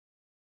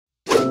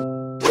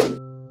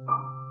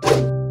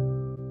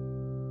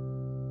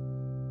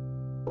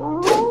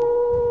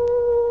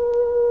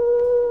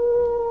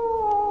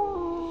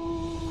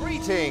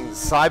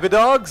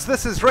Cyberdogs,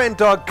 this is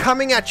RENDOG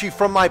coming at you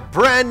from my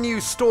brand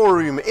new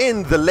storeroom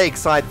in the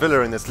Lakeside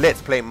Villa in this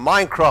Let's Play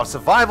Minecraft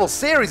Survival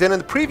series. And in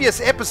the previous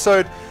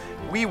episode,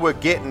 we were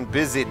getting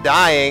busy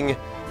dying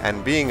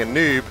and being a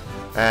noob.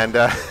 And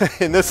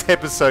in this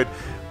episode,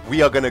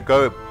 we are going to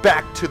go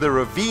back to the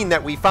ravine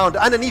that we found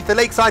underneath the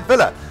Lakeside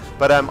Villa.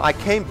 But I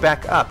came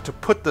back up to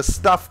put the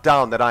stuff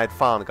down that I had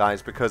found,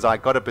 guys, because I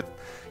got a bit,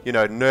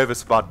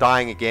 nervous about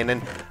dying again.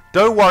 And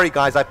don't worry,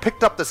 guys, I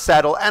picked up the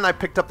saddle and I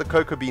picked up the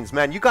cocoa beans.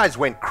 Man, you guys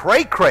went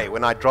cray-cray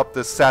when I dropped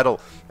this saddle.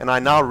 And I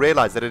now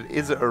realize that it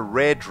is a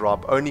rare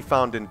drop, only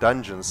found in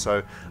dungeons.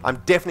 So I'm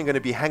definitely going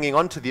to be hanging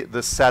on to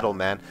this saddle,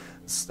 man.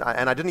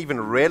 And I didn't even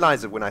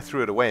realize it when I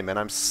threw it away, man.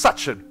 I'm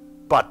such a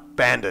butt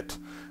bandit.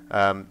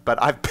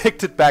 But I've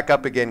picked it back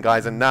up again,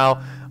 guys, and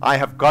now I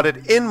have got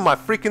it in my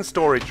freaking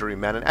storage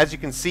room, man. And as you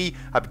can see,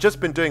 I've just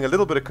been doing a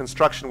little bit of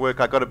construction work.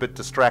 I got a bit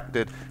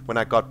distracted when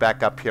I got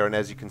back up here, and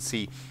as you can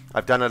see,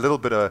 I've done a little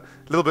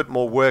bit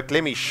more work.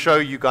 Let me show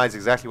you guys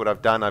exactly what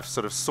I've done. I've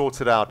sort of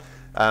sorted out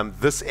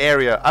this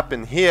area up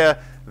in here.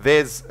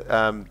 There's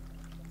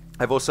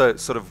I've also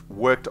sort of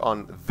worked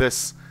on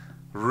this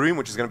room,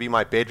 which is going to be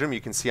my bedroom.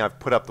 You can see I've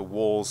put up the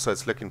walls, so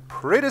it's looking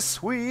pretty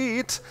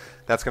sweet.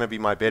 That's going to be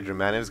my bedroom,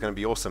 man. It is going to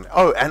be awesome.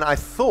 Oh, and I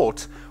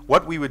thought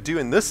what we would do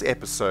in this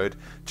episode,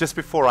 just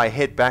before I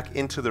head back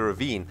into the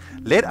ravine,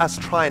 let us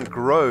try and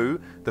grow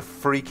the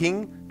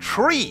freaking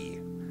tree.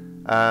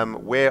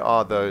 Where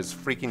are those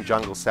freaking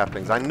jungle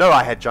saplings? I know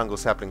I had jungle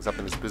saplings up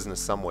in this business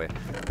somewhere.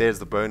 There's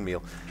the bone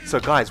meal. So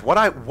guys, what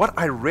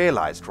I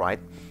realized, right,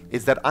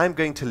 is that I'm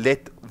going to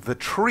let the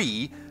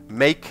tree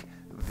make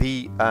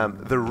the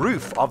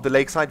roof of the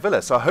Lakeside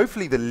Villa. So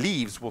hopefully the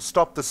leaves will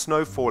stop the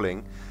snow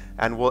falling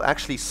and will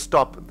actually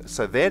stop.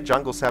 So there are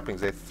jungle saplings.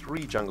 There are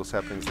 3 jungle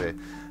saplings there.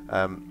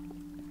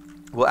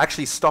 Will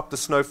actually stop the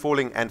snow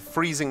falling and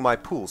freezing my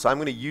pool. So I'm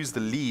going to use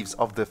the leaves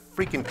of the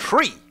freaking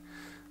tree.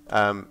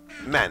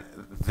 Man,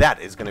 that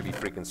is going to be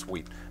freaking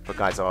sweet. But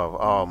guys,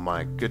 oh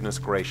my goodness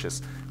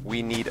gracious.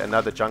 We need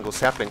another jungle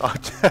sapling. Oh,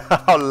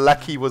 how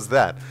lucky was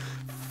that?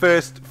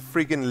 First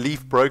freaking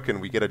leaf broken,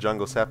 we get a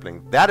jungle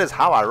sapling. That is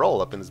how I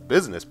roll up in this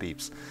business,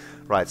 peeps.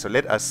 Right, so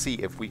let us see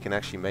if we can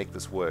actually make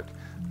this work.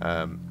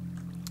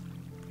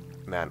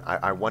 Man,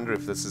 I wonder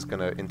if this is going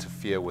to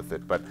interfere with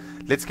it, but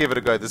let's give it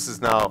a go. This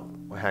is now,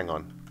 hang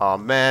on. Oh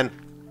man,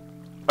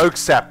 oak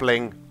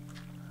sapling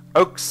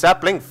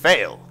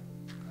fail.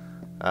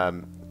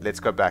 Let's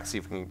go back, see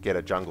if we can get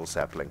a jungle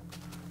sapling.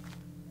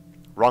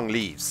 Wrong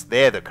leaves.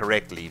 They're the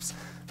correct leaves.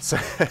 So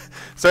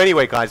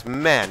anyway, guys,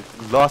 man,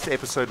 last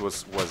episode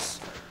was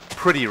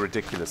pretty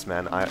ridiculous,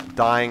 man.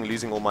 Dying,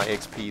 losing all my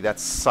XP, that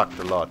sucked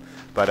a lot.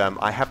 But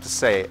I have to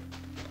say,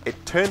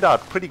 it turned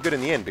out pretty good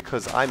in the end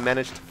because I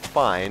managed to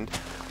find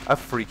a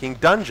freaking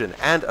dungeon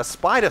and a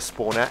spider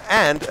spawner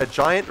and a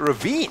giant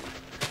ravine,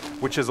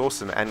 which is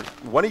awesome. And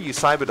one of you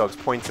cyberdogs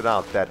pointed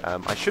out that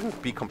I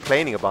shouldn't be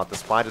complaining about the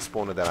spider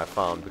spawner that I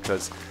found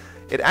because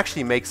it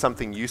actually makes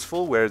something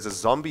useful, whereas a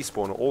zombie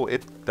spawner, all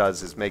it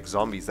does is make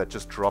zombies that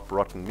just drop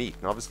rotten meat.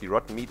 And obviously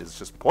rotten meat is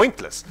just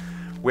pointless.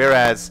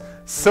 Whereas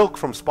silk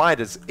from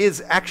spiders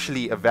is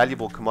actually a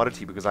valuable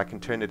commodity because I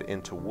can turn it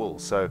into wool.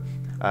 So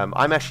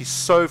I'm actually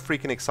so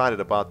freaking excited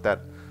about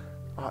that.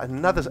 Oh,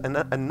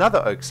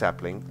 another oak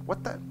sapling.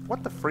 What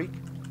the freak?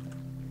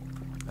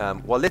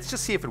 Well, let's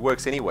just see if it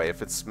works anyway.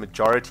 If it's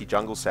majority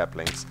jungle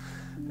saplings,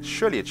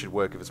 surely it should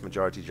work if it's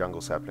majority jungle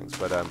saplings.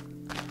 But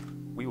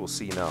we will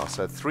see now.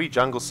 So 3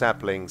 jungle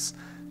saplings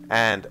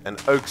and an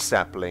oak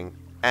sapling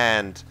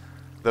and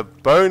the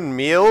bone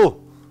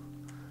meal.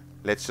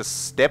 Let's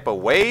just step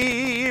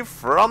away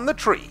from the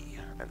tree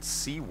and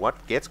see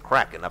what gets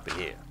cracking up in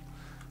here.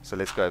 So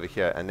let's go over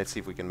here and let's see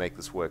if we can make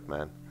this work,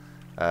 man.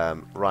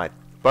 Right.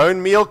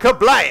 Bone meal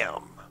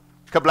kablam!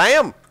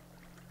 Kablam!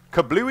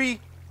 Kablooey!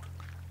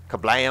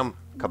 Kablam!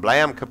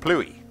 Kablam!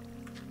 Kaplooey!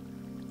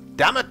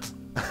 Damn it!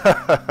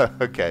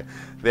 Okay,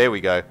 there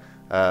we go.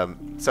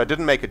 So it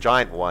didn't make a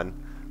giant one,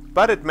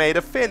 but it made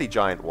a fairly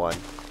giant one.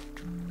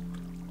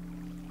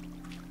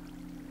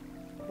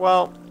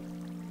 Well,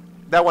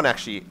 that one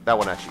actually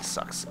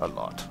sucks a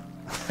lot.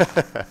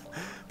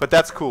 But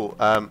that's cool.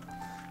 I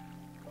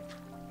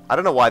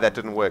don't know why that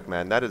didn't work,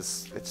 man.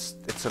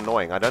 It's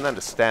annoying. I don't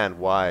understand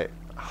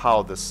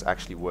how this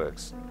actually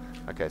works.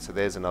 Okay, so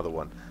there's another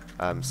one.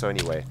 So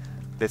anyway,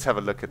 let's have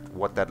a look at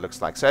what that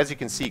looks like. So as you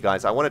can see,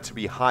 guys, I want it to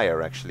be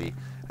higher actually,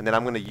 and then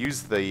I'm going to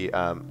use the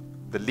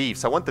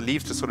leaves. I want the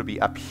leaves to sort of be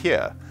up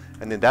here,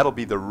 and then that'll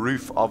be the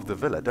roof of the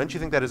villa. Don't you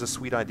think that is a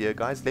sweet idea,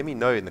 guys? Let me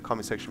know in the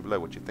comment section below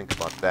what you think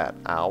about that.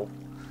 Ow.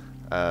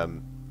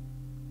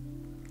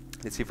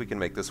 Let's see if we can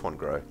make this one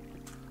grow.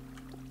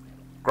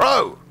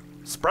 Grow!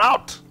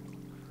 Sprout!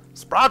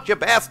 Sprout, you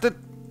bastard!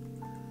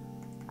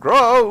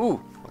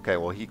 Grow! Okay,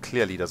 well, he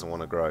clearly doesn't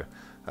want to grow.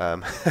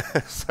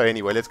 So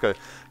anyway, let's go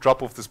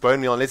drop off this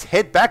bone meal and let's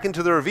head back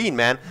into the ravine,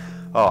 man.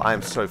 Oh,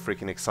 I'm so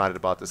freaking excited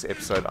about this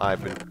episode.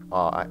 I've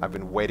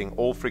been waiting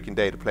all freaking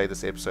day to play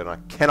this episode, and I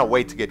cannot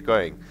wait to get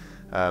going.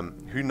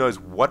 Who knows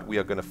what we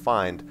are going to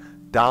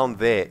find down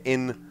there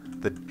in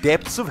the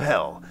depths of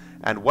hell.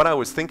 And what I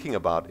was thinking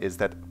about is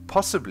that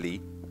possibly,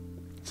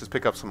 let's just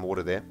pick up some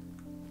water there.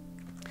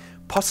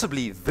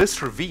 Possibly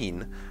this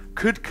ravine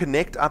could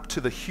connect up to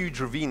the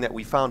huge ravine that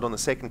we found on the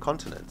second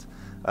continent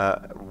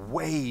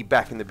way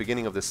back in the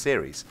beginning of the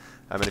series.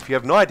 And if you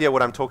have no idea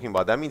what I'm talking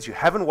about, that means you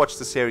haven't watched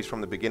the series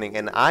from the beginning,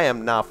 and I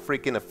am now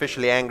freaking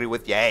officially angry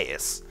with your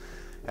ass.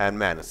 And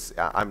man,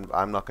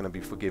 I'm not going to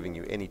be forgiving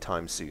you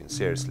anytime soon,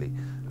 seriously.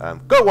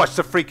 Go watch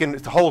the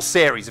freaking whole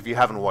series if you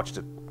haven't watched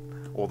it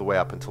all the way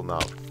up until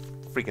now.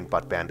 Freaking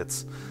butt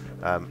bandits.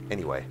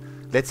 Anyway,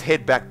 let's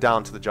head back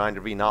down to the giant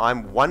ravine. Now,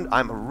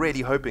 I'm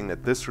really hoping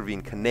that this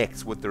ravine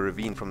connects with the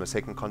ravine from the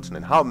second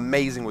continent. How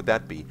amazing would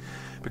that be?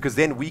 Because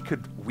then we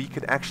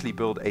could actually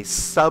build a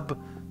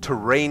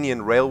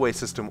subterranean railway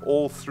system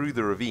all through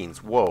the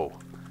ravines. Whoa,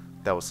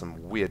 that was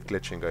some weird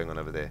glitching going on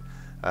over there.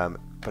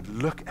 But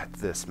look at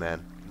this,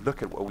 man.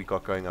 Look at what we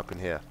got going up in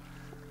here.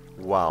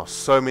 Wow,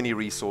 so many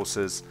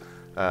resources,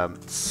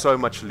 so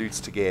much loot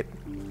to get.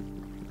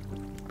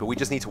 But we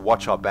just need to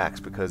watch our backs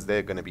because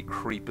they're going to be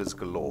creepers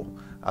galore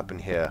up in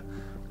here,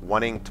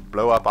 wanting to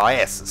blow up our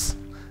asses.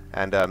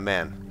 And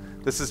man,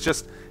 this is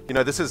just, you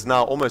know, this is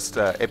now almost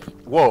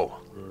whoa.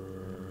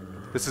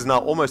 This is now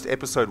almost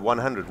episode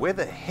 100. Where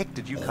the heck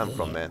did you come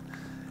from, man?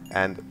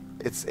 And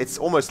it's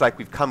almost like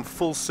we've come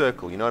full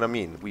circle, you know what I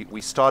mean?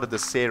 We started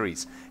this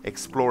series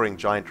exploring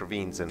giant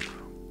ravines, and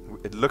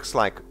it looks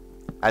like,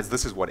 as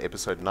this is what,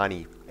 episode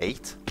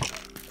 98?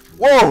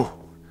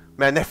 Whoa!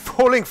 Man, they're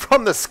falling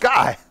from the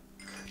sky!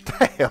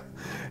 Damn!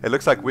 It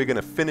looks like we're going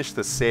to finish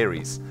this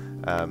series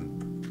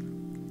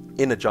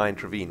in a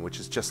giant ravine,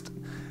 which is just,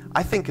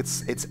 I think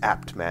it's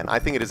apt, man. I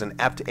think it is an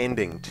apt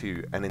ending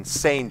to an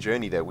insane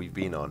journey that we've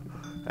been on.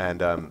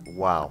 And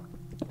wow.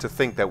 To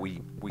think that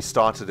we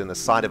started in the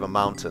side of a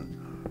mountain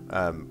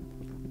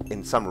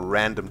in some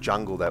random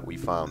jungle that we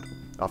found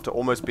after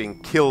almost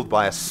being killed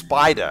by a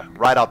spider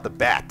right out the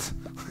bat.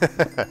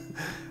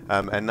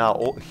 And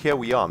now here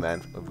we are,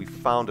 man. We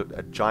found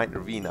a giant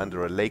ravine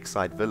under a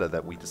lakeside villa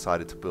that we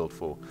decided to build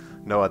for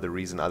no other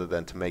reason other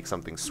than to make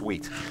something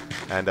sweet.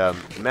 And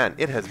man,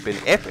 it has been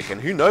epic, and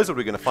who knows what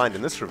we're going to find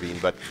in this ravine,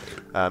 but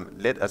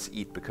let us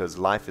eat because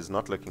life is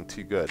not looking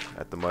too good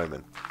at the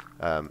moment.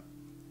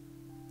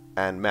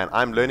 And man,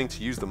 I'm learning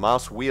to use the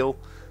mouse wheel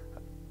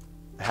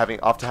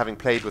after having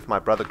played with my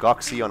brother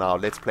Goxie on our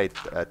Let's Play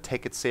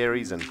Take It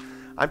series, and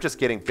I'm just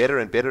getting better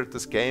and better at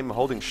this game,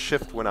 holding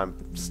shift when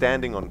I'm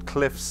standing on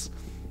cliffs.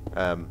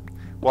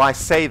 Well, I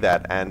say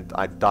that, and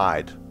I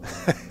died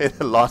in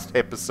the last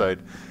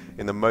episode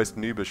in the most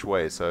noobish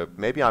way, so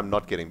maybe I'm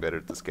not getting better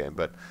at this game,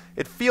 but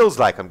it feels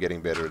like I'm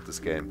getting better at this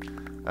game.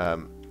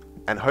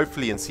 And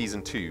hopefully in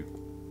Season 2,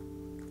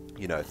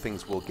 you know,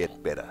 things will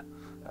get better.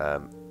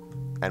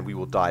 And we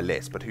will die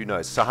less, but who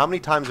knows. So how many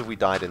times have we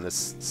died in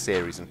this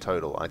series in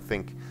total? I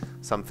think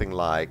something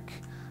like,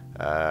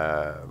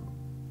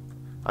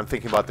 I'm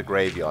thinking about the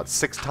graveyard,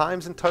 6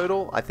 times in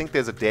total. I think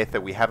there's a death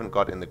that we haven't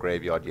got in the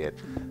graveyard yet,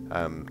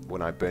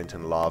 when I burnt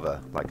in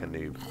lava like a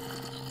noob.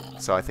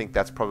 So I think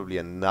that's probably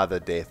another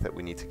death that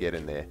we need to get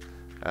in there.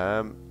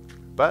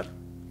 But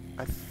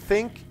I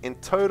think in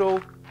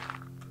total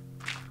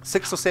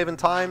 6 or 7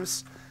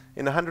 times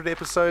in 100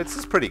 episodes. This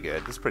is pretty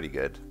good. This is pretty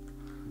good.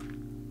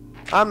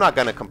 I'm not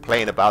going to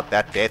complain about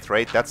that death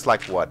rate. That's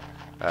like, what,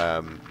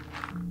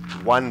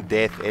 1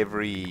 death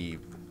every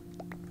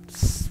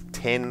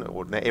 10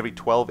 or every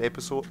 12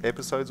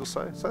 episodes or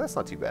so. So that's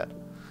not too bad.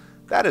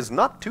 That is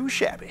not too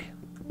shabby.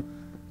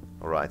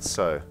 Alright,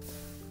 so...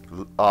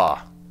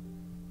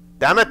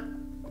 damn it!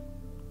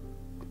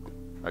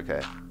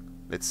 Okay,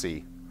 let's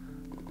see.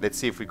 Let's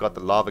see if we got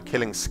the lava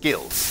killing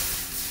skills.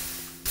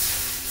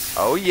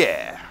 Oh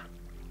yeah!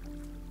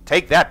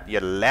 Take that, you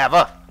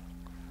lava!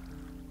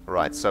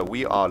 Right, so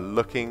we are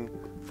looking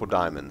for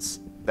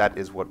diamonds. That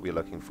is what we're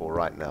looking for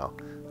right now.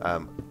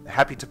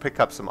 Happy to pick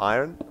up some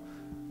iron.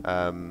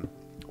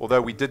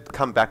 Although we did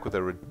come back with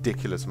a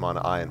ridiculous amount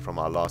of iron from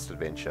our last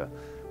adventure.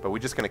 But we're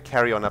just going to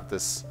carry on up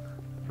this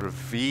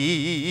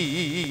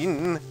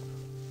ravine.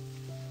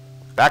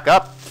 Back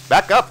up!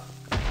 Back up!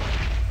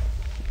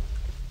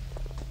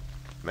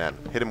 Man,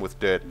 hit him with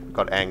dirt.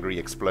 Got angry,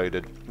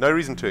 exploded. No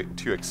reason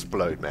to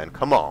explode, man.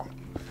 Come on.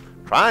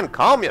 Try and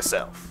calm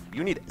yourself.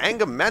 You need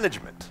anger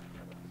management.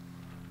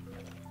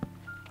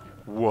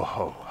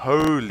 Whoa,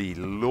 holy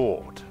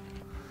lord.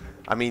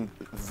 I mean,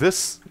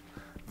 this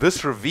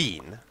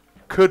ravine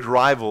could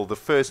rival the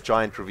first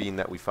giant ravine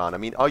that we found. I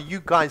mean, are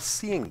you guys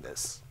seeing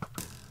this?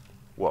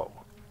 Whoa.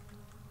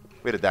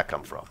 Where did that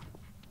come from?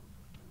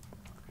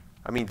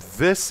 I mean,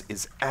 this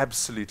is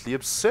absolutely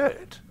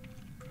absurd.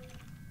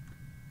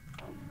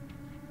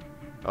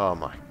 Oh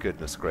my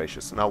goodness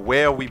gracious. Now,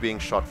 where are we being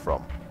shot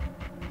from?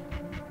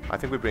 I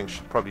think we're being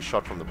probably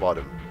shot from the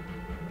bottom.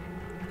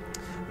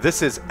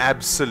 This is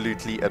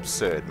absolutely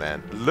absurd,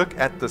 man. Look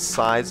at the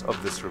size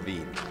of this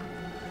ravine.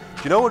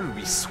 Do you know what would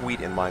be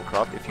sweet in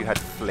Minecraft if you had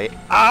flare?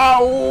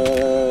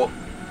 Ow!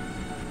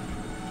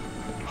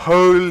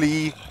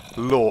 Holy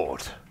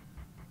Lord.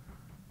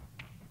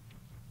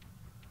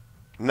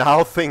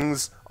 Now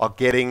things are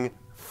getting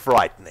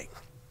frightening.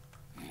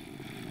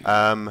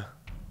 I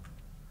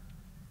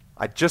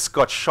I just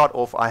got shot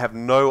off. I have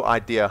no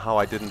idea how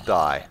I didn't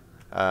die.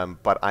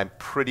 But I'm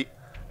pretty...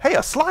 Hey,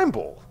 a slime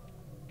ball!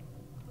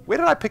 Where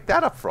did I pick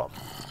that up from?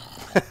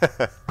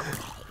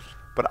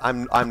 But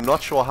I'm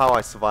not sure how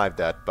I survived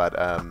that, but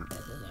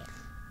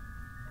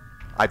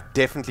I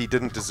definitely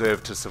didn't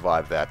deserve to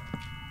survive that.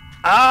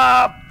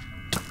 Ah!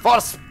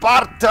 For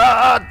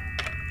Sparta!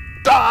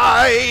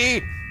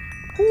 Die!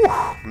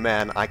 Whew,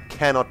 man, I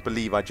cannot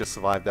believe I just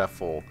survived that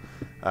fall.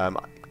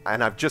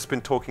 And I've just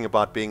been talking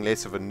about being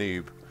less of a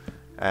noob,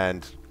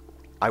 and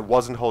I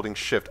wasn't holding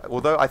shift.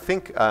 Although I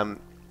think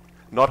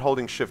not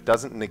holding shift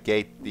doesn't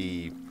negate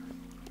the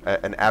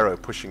an arrow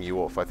pushing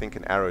you off. I think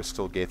an arrow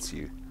still gets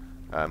you.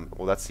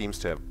 Well, that seems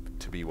to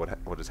be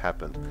what has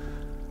happened.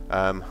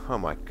 Oh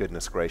my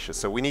goodness gracious!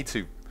 So we need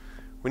to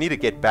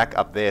get back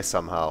up there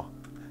somehow,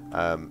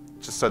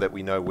 just so that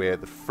we know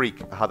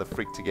how the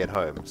freak to get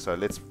home. So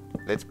let's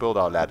build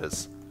our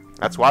ladders.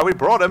 That's why we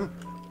brought him.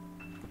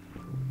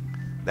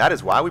 That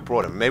is why we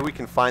brought him. Maybe we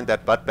can find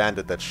that butt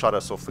bandit that shot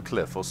us off the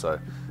cliff also.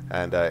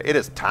 And it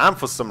is time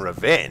for some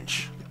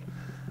revenge.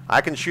 I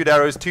can shoot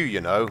arrows too,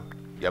 you know,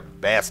 you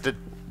bastard.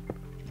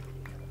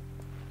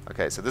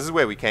 Okay, so this is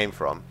where we came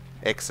from.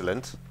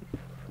 Excellent.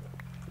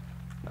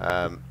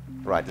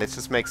 Right, let's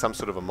just make some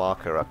sort of a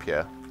marker up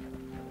here.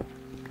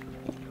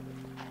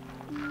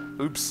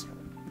 Oops.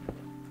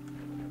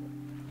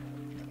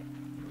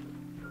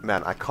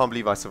 Man, I can't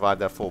believe I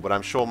survived that fall, but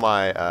I'm sure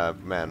my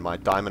my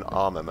diamond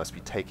armor must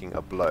be taking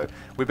a blow.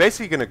 We're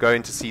basically going to go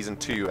into Season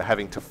 2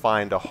 having to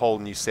find a whole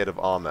new set of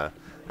armor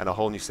and a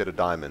whole new set of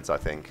diamonds, I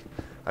think.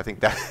 I think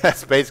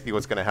that's basically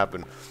what's going to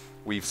happen.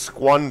 We've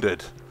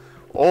squandered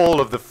all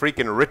of the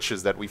freaking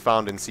riches that we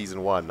found in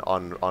Season 1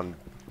 on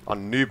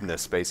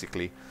noobness,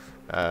 basically.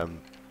 But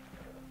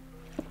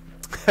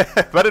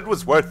it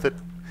was worth it.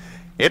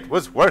 It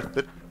was worth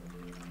it.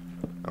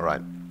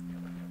 Alright.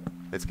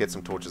 Let's get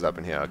some torches up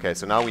in here. Okay,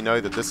 so now we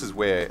know that this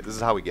is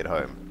how we get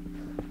home.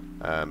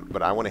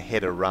 But I want to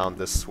head around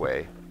this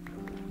way.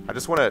 I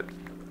just want to...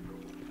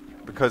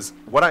 Because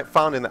what I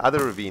found in the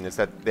other ravine is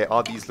that there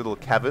are these little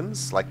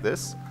caverns like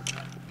this.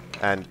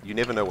 And you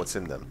never know what's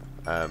in them.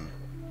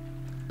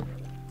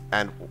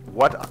 And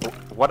what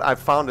I've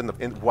found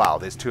wow,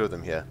 there's 2 of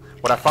them here.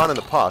 What I found in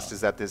the past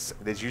is that there's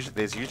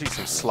usually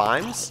some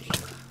slimes.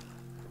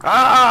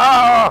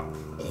 Ah!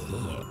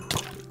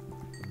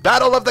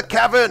 Battle of the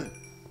cavern!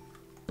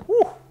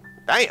 Whew,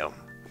 damn.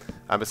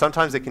 But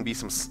sometimes there can be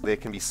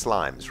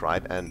slimes,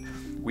 right? And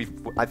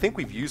I think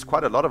we've used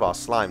quite a lot of our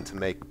slime to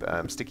make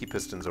sticky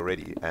pistons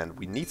already, and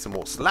we need some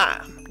more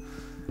slime.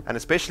 And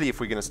especially if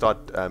we're going to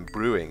start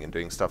brewing and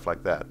doing stuff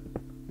like that.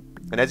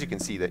 And as you can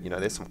see, that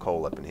there's some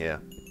coal up in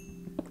here,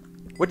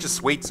 which is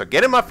sweet. So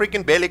get in my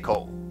freaking belly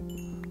coal.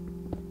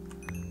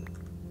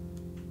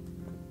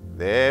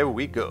 There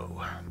we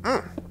go.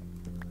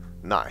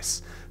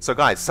 Nice. So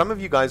guys, some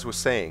of you guys were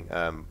saying,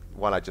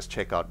 while I just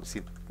check out,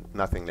 see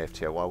nothing left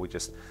here, while we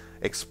just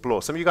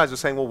explore. Some of you guys were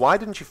saying, well, why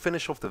didn't you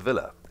finish off the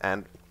villa?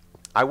 And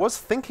I was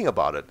thinking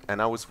about it, and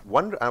I was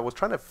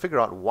trying to figure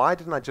out, why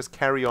didn't I just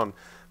carry on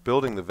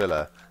building the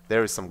villa?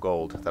 There is some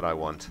gold that I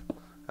want,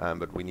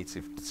 but we need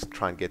to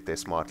try and get there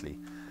smartly.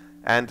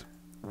 And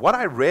what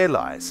I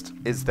realized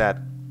is that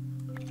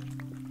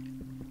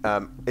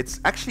it's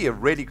actually a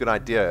really good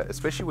idea,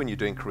 especially when you're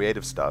doing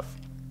creative stuff,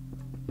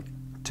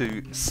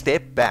 to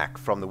step back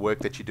from the work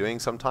that you're doing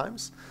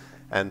sometimes,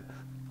 and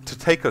to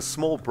take a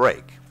small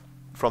break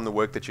from the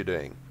work that you're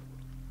doing,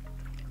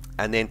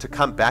 and then to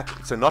come back.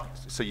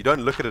 So you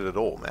don't look at it at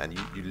all, man.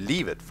 You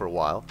leave it for a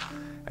while,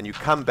 and you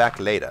come back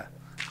later.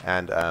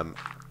 And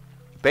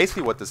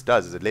basically what this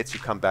does is it lets you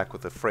come back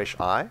with a fresh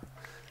eye.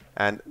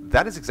 And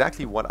that is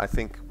exactly what I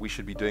think we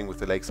should be doing with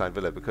the Lakeside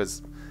Villa,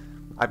 because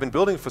I've been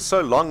building for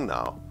so long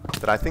now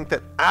that I think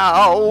that...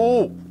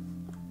 Ow!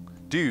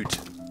 Dude,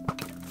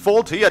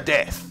 fall to your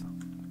death.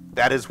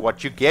 That is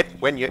what you get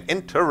when you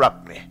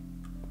interrupt me.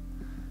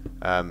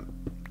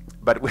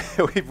 But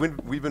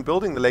we've been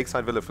building the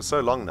Lakeside Villa for so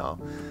long now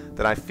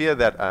that I fear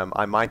that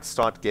I might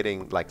start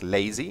getting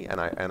lazy, and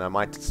I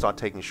might start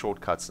taking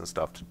shortcuts and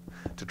stuff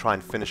to try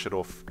and finish it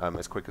off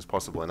as quick as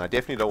possible. And I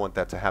definitely don't want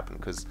that to happen,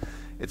 because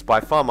it's by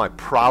far my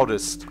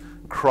proudest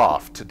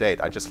craft to date.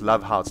 I just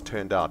love how it's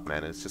turned out,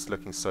 man. It's just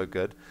looking so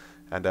good,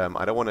 and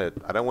I don't want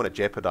to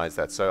jeopardize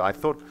that. So I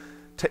thought,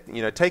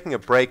 taking a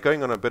break,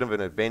 going on a bit of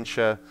an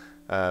adventure,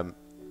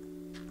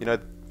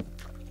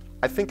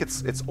 I think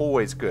it's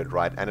always good,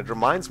 right? And it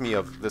reminds me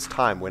of this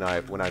time when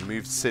I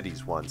moved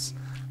cities once,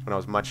 when I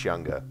was much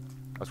younger.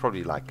 I was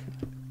probably like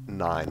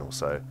 9 or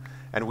so,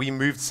 and we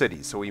moved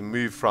cities. So we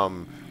moved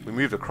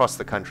across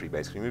the country,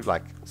 basically. We moved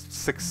like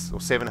 600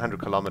 or 700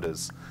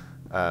 kilometers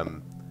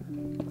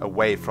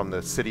away from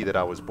the city that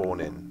I was born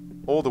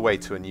in, all the way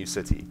to a new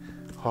city.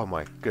 Oh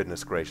my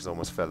goodness gracious!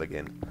 Almost fell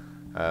again.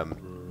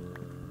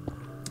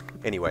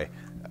 Anyway.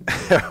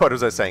 What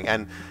was I saying?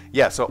 And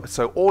yeah,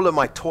 so all of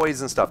my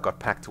toys and stuff got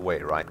packed away,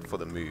 right, for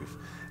the move.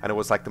 And it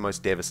was like the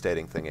most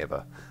devastating thing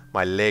ever.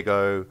 My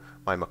Lego,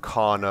 my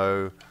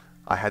Meccano,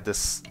 I had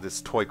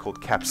this toy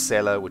called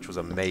Capsella, which was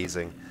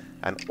amazing.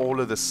 and all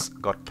of this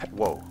got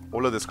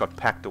all of this got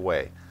packed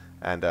away.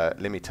 And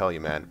let me tell you,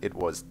 man, it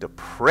was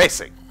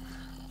depressing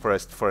for a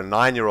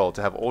 9-year-old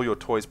to have all your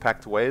toys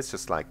packed away. It's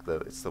just like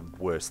it's the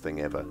worst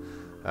thing ever.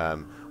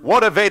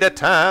 What a Vader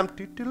time!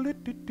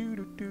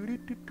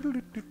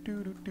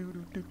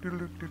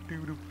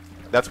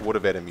 That's Water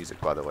Vader music,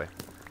 by the way.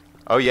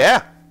 Oh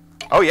yeah!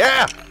 Oh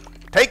yeah!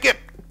 Take it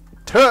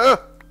to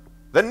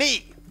the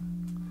knee!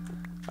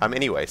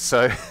 Anyway,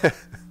 so...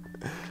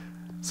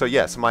 so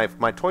yes,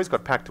 my toys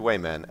got packed away,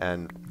 man,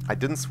 and I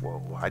didn't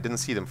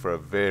see them for a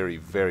very,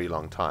 very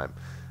long time.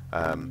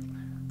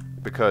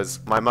 Because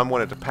my mum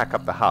wanted to pack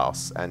up the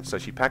house, and so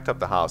she packed up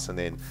the house, and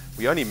then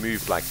we only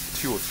moved like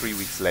 2 or 3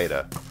 weeks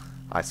later.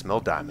 I smell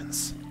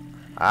diamonds.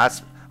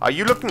 Are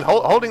you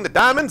holding the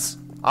diamonds?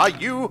 Are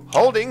you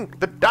holding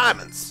the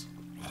diamonds?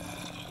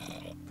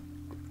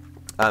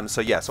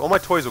 So yes, all my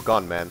toys were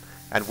gone, man.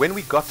 And when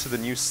we got to the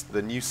new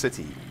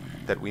city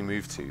that we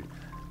moved to,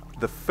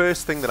 the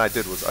first thing that I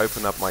did was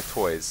open up my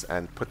toys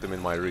and put them in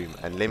my room.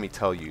 And let me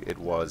tell you, it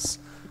was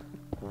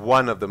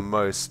one of the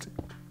most...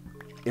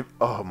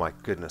 Oh my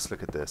goodness,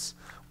 look at this.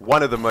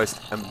 One of the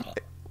most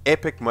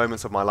epic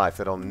moments of my life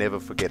that I'll never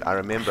forget. I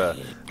remember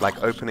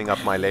like opening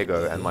up my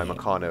Lego and my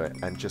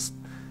Meccano and just...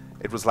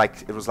 It was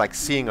like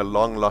seeing a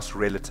long lost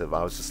relative.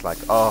 I was just like,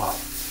 oh,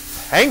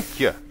 thank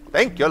you,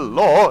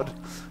 Lord,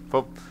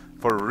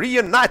 for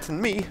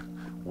reuniting me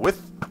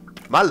with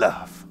my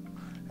love.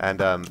 And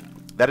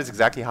that is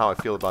exactly how I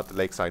feel about the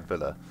Lakeside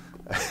Villa.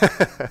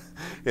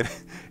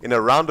 in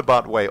a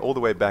roundabout way, all the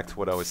way back to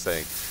what I was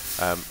saying.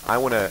 I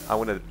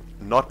wanna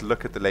not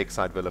look at the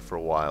Lakeside Villa for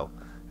a while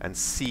and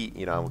see,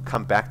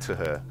 come back to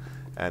her,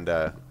 and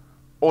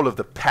all of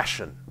the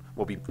passion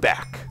will be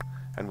back.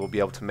 And we'll be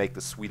able to make the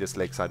sweetest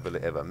Lakeside Villa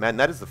ever. Man,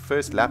 that is the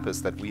first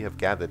lapis that we have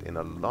gathered in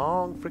a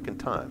long freaking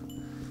time.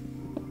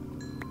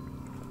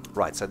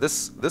 Right, so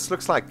this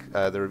looks like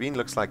the ravine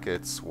looks like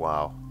it's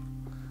wow.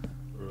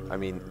 I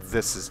mean,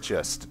 this is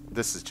just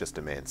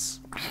immense.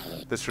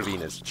 This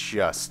ravine is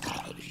just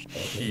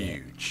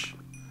huge.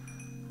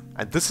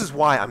 And this is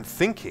why I'm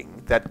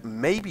thinking that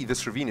maybe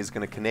this ravine is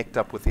going to connect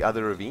up with the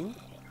other ravine.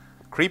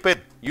 Creep it!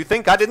 You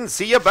think I didn't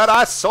see you, but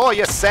I saw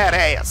you, sad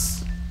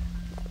ass.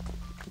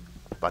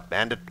 But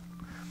bandit,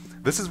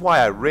 this is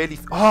why I really...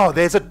 Oh,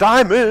 there's a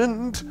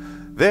diamond!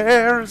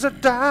 There's a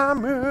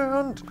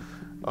diamond!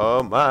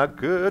 Oh my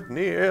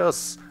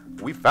goodness!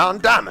 We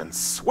found diamonds!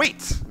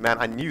 Sweet! Man,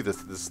 I knew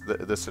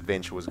this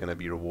adventure was going to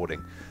be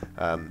rewarding.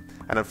 And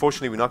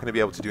unfortunately, we're not going to be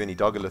able to do any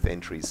Dogolith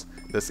entries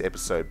this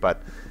episode,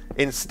 but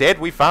instead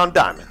we found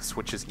diamonds,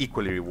 which is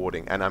equally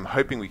rewarding. And I'm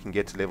hoping we can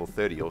get to level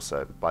 30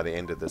 also by the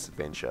end of this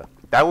adventure.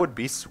 That would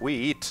be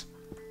sweet!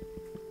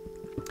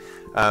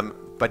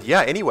 But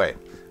yeah, anyway...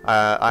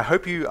 I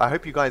hope you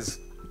guys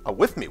are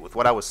with me with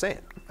what I was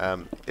saying.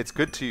 It's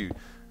good to,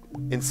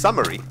 in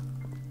summary,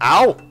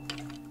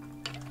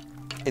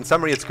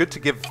 it's good to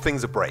give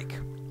things a break.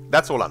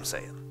 That's all I'm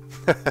saying.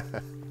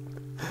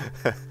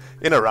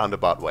 In a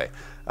roundabout way.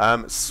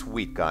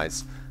 Sweet,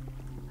 guys.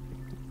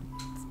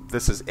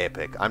 This is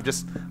epic. I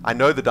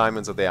know the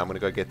diamonds are there. I'm going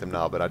to go get them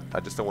now, but I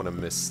just don't want to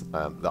miss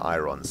the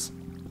irons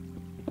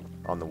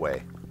on the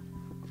way.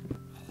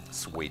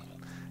 Sweet.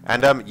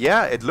 And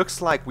yeah, it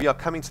looks like we are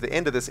coming to the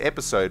end of this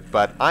episode,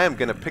 but I am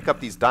going to pick up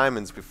these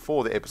diamonds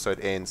before the episode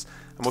ends.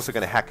 I'm also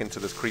going to hack into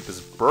this creeper's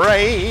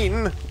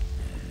brain.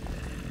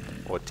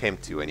 Or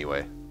attempt to,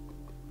 anyway.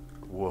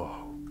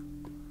 Whoa.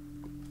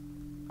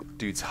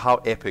 Dudes, how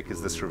epic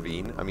is this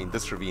ravine? I mean,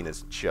 this ravine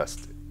is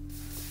just...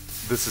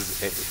 This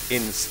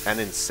is an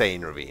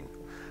insane ravine.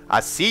 I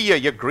see you,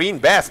 you green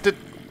bastard.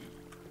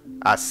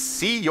 I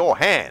see your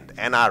hand,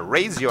 and I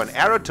raise you an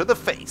arrow to the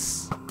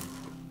face.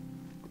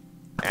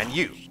 And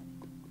you,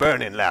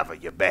 burn in lava,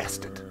 you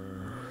bastard.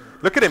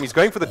 Look at him, he's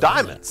going for the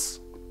diamonds.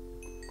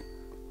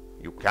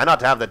 You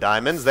cannot have the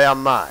diamonds, they are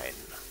mine.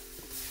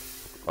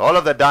 All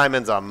of the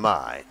diamonds are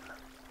mine.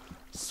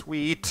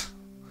 Sweet.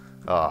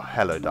 Oh,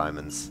 hello,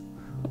 diamonds.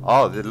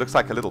 Oh, it looks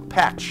like a little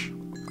patch.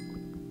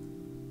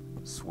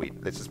 Sweet.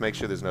 Let's just make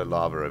sure there's no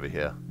lava over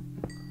here.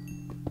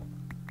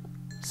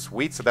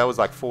 Sweet, so that was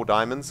like 4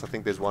 diamonds. I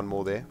think there's one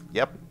more there.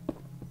 Yep.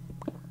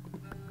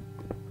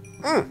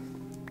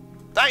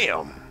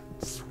 Damn.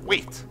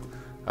 Sweet.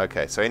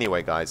 Okay, so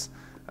anyway, guys.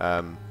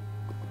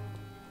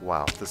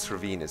 Wow, this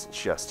ravine is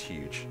just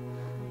huge.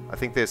 I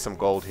think there's some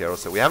gold here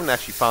also. We haven't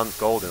actually found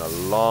gold in a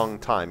long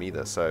time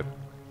either, so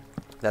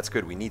that's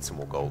good. We need some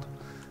more gold.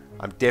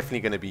 I'm definitely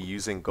going to be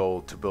using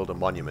gold to build a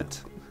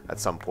monument at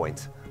some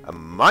point. A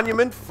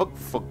monument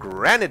for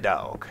Granny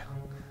Dog.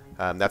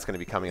 That's going to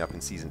be coming up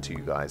in Season 2,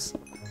 guys.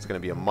 It's going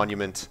to be a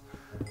monument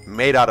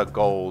made out of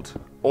gold.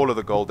 All of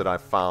the gold that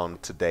I've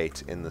found to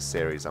date in the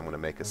series, I'm going to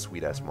make a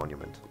sweet-ass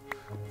monument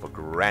for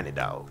Granny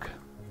Dog.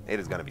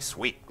 It is going to be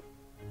sweet.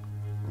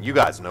 You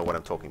guys know what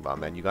I'm talking about,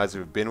 man. You guys who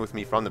have been with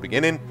me from the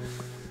beginning,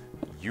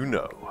 you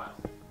know.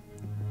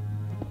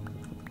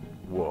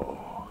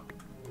 Whoa.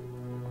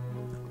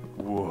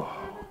 Whoa.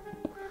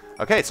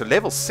 Okay, so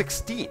level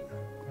 16.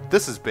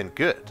 This has been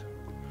good.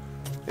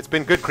 It's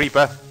been good,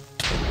 creeper.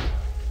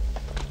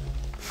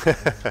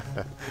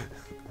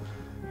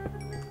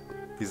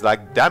 He's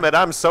like, damn it,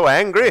 I'm so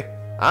angry.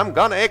 I'm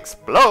gonna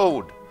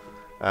explode.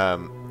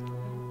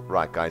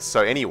 Right, guys.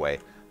 So anyway,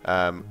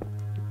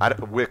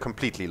 we're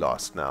completely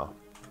lost now.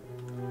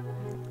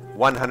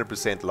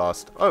 100%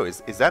 lost. Oh,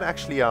 is that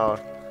actually our...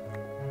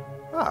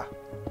 Ah.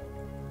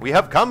 We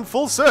have come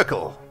full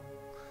circle.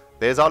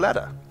 There's our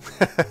ladder.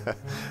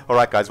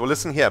 Alright, guys. Well,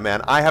 listen here,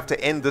 man. I have to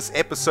end this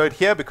episode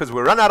here because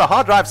we're run out of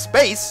hard drive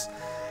space.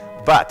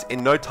 But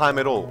in no time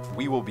at all,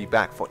 we will be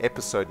back for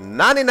episode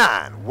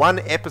 99. One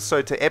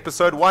episode to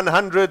episode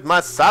 100.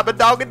 My cyber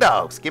doggy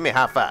dogs. Give me a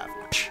high five.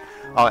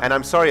 Oh, and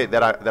I'm sorry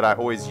that I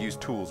always use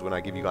tools when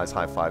I give you guys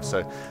high fives.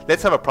 So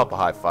let's have a proper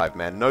high five,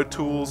 man. No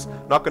tools.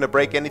 Not going to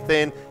break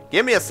anything.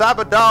 Give me a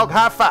cyber dog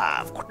high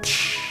five.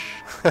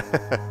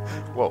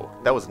 Whoa,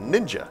 that was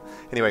ninja.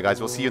 Anyway, guys,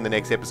 we'll see you in the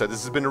next episode.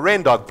 This has been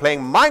RENDOG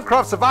playing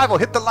Minecraft Survival.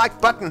 Hit the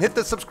like button. Hit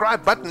the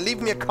subscribe button.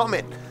 Leave me a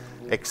comment.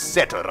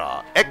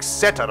 Etc.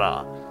 Etc.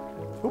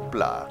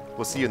 Hoopla.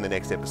 We'll see you in the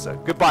next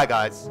episode. Goodbye,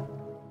 guys.